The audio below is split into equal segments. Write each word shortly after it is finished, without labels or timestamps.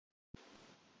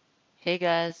Hey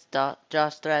guys,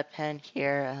 Josh Threadpen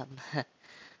here.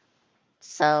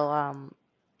 So,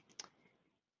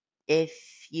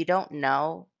 if you don't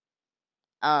know,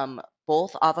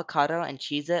 both Avocado and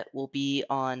Cheez It will be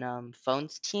on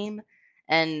Phone's team,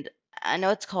 and I know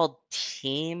it's called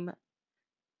Team,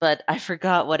 but I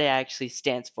forgot what it actually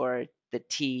stands for. The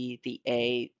T, the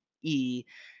A, E,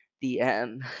 the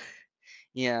M.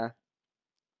 Yeah,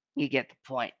 you get the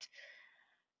point.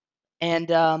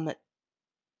 And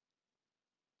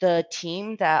the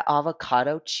team that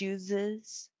Avocado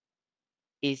chooses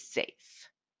is safe,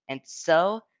 and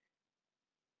so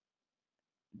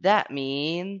that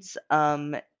means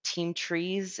Team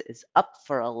Trees is up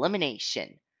for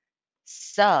elimination.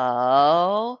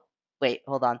 So, wait,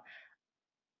 hold on.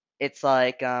 It's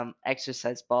like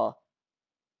exercise ball.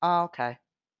 Oh, okay.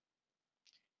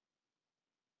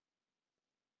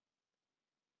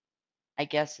 I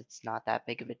guess it's not that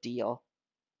big of a deal.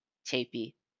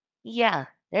 Tapey. Yeah,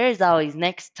 there's always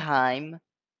next time.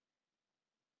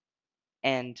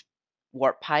 And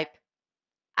Warp Pipe.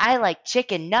 I like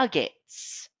chicken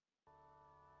nuggets.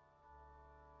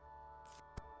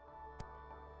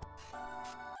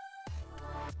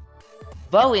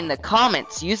 Vote in the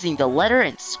comments using the letter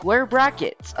and square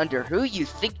brackets under who you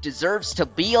think deserves to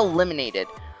be eliminated.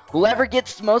 Whoever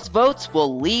gets the most votes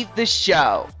will leave the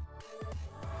show.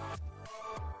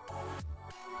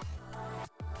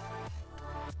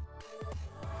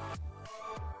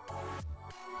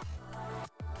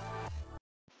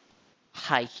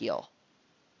 High heel.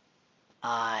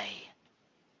 I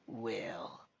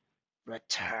will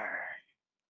return.